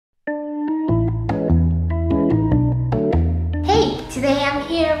today I'm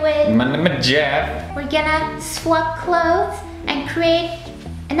here with... My name is Jeff. We're gonna swap clothes and create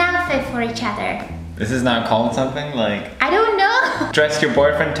an outfit for each other. This is now called something like... I don't know. Dress your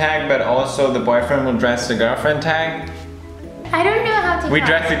boyfriend tag, but also the boyfriend will dress the girlfriend tag. I don't know how to We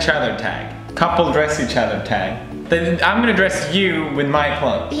dress each other tag. Couple dress each other tag. Then I'm gonna dress you with my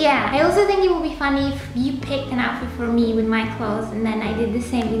clothes. Yeah, I also think it would be funny if you picked an outfit for me with my clothes and then I did the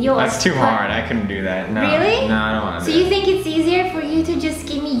same with yours. That's too hard, I couldn't do that. No. Really? No, I don't want to do So you think it's easier for you to just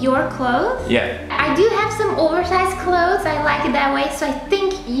give me your clothes? Yeah. I do have some oversized clothes, I like it that way, so I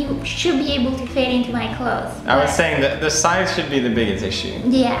think you should be able to fit into my clothes. I was saying that the size should be the biggest issue.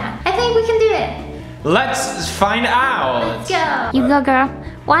 Yeah, I think we can do it. Let's find out. Let's go. You go, girl.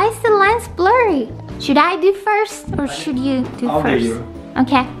 Why is the lens blurry? Should I do first or should you do I'll first? do you.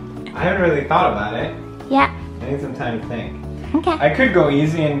 Okay. I haven't really thought about it. Yeah. I need some time to think. Okay. I could go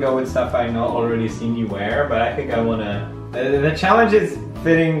easy and go with stuff I've not already seen you wear, but I think I wanna... The challenge is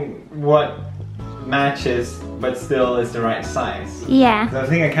fitting what matches, but still is the right size. Yeah. So I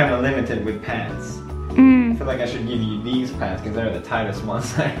think I'm kind of limited with pants. I feel like I should give you these pants because they're the tightest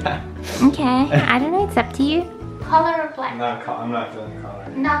ones I have. Okay. I don't know. It's up to you. Color or black? I'm not feeling color.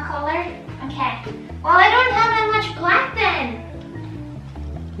 Not color? Okay. Well, I don't have that much black then.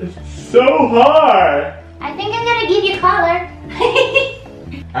 It's so hard! I think I'm gonna give you color.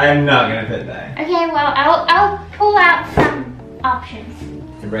 I'm not gonna fit that. Okay, well, I'll pull out some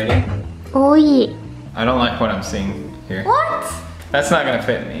options. You ready? Oh yeah. I don't like what I'm seeing here. What? That's not gonna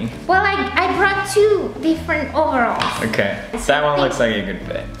fit me. Well, I brought two different overalls. Okay, that one looks like a good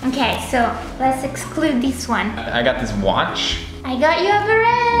fit. Okay, so let's exclude this one. I got this watch. I got you a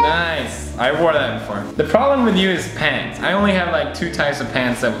beret. Nice. I wore that before. The problem with you is pants. I only have like 2 types of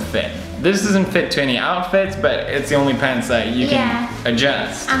pants that would fit. This doesn't fit to any outfits, but it's the only pants that you can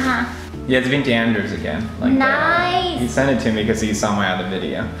adjust. Yeah, it's Vinty Anders again. Like nice. He sent it to me because he saw my other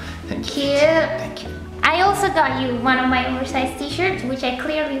video. Thank you. Cute. Thank you. I also got you one of my oversized t-shirts, which I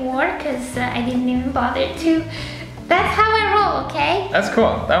clearly wore because I didn't even bother to. That's how I roll, okay? That's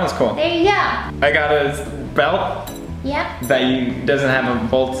cool. That was cool. There you go. I got a belt. Yep. That doesn't have a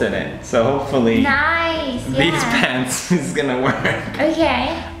bolts in it, so hopefully nice. these pants is gonna work. Okay.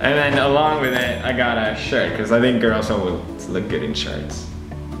 And then along with it, I got a shirt because I think girls will look good in shirts.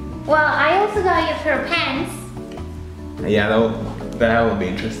 Well, I also got you a pair of pants. Yeah, that will be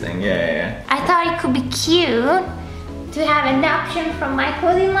interesting. Yeah. I thought it could be cute to have an option from my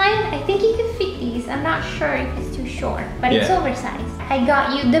clothing line. I think you can fit these. I'm not sure if it's too short, but it's oversized. I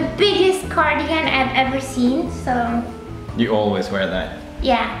got you the biggest cardigan I've ever seen, so... You always wear that.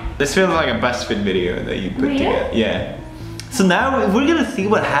 Yeah. This feels like a BuzzFeed video that you put together. Yeah. So now we're gonna see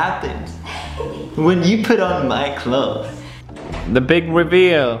what happens when you put on my clothes. The big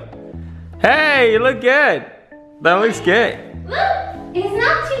reveal. Hey, you look good. That looks good. Look, it's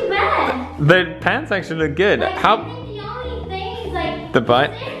not too bad. The pants actually look good. Like, How? I think the only thing is like... The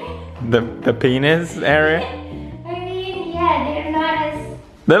butt? The penis area? I mean, yeah, they're not as...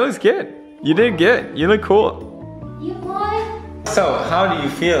 That looks good. You did good. You look cool. You what? So, how do you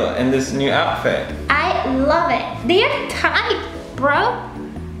feel in this new outfit? I love it. They're tight, bro.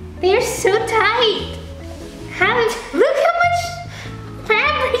 They're so tight. Look how much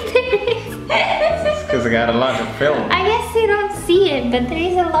fabric there is. Because I got a lot to film. I guess you don't see it, but there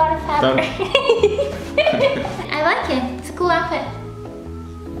is a lot of fabric. I like it. It's a cool outfit.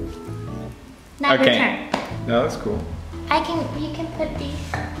 Now your turn. No, that's cool. You can put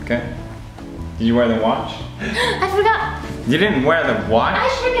these. Okay. Did you wear the watch? I forgot. You didn't wear the watch? I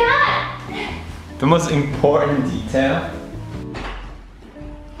forgot. The most important detail.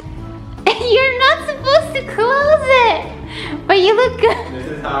 You're not supposed to close it, but you look good. This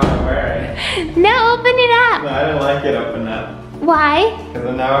is how I wear it. No, open it up. No, I don't like it open up. Why?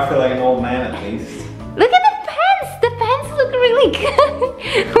 Because now I feel like an old man at least. Look at the pants. The pants look really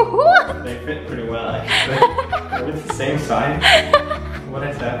good. What? They fit pretty well actually. They're the same size. What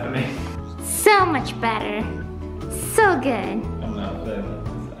is happening? So much better. So good. I'm not this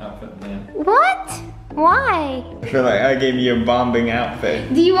outfit man. What? Why? I feel like I gave you a bombing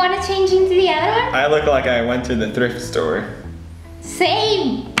outfit. Do you want to change into the other one? I look like I went to the thrift store.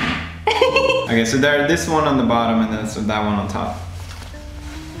 Same. Okay, so there's this one on the bottom and then that one on top.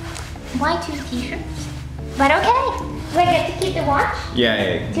 Why 2 t-shirts? But okay. Do I get to keep the watch?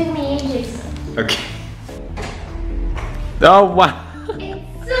 Yeah. Took me ages. Okay. Oh wow.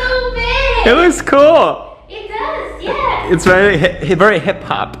 It's so big. It looks cool. It does, yeah. It's very hip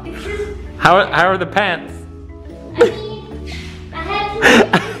hop. How are the pants? I mean, I had to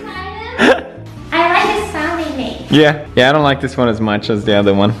kind of. I like the sound they make. Yeah, I don't like this one as much as the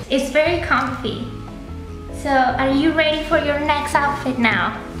other one. It's very comfy. So, are you ready for your next outfit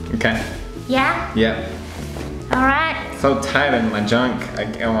now? Okay. Yeah? Yeah. Alright. So tight in my junk.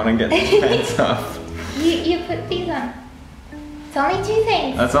 I want to get the pants off. You put these on. It's only 2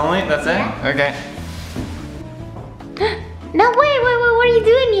 things. That's Yeah. it? Okay. No, wait, what are you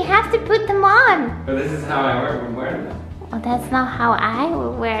doing? You have to put them on. But this is how I wear them. Well, that's not how I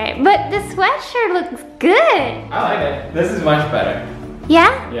would wear it. But the sweatshirt looks good. I like it. This is much better.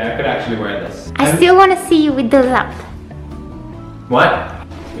 Yeah? Yeah, I could actually wear this. I still want to see you with those up. What?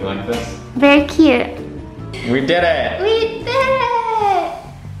 You like this? Very cute. We did it! We did it!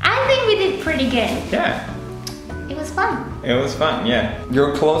 I think we did pretty good. Yeah. It was fun. It was fun, yeah.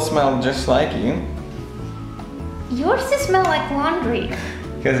 Your clothes smell just like you. Yours just smell like laundry.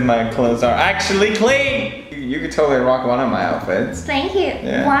 Because my clothes are actually clean! You could totally rock one of my outfits. Thank you.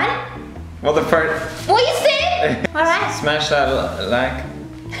 Yeah. One? Well, the first... What you said? Alright. Smash that like.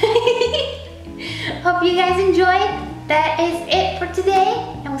 Hope you guys enjoyed. That is it for today.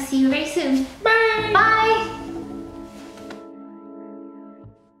 And we'll see you very soon. Bye! Bye!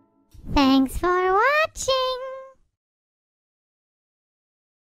 Thanks for watching.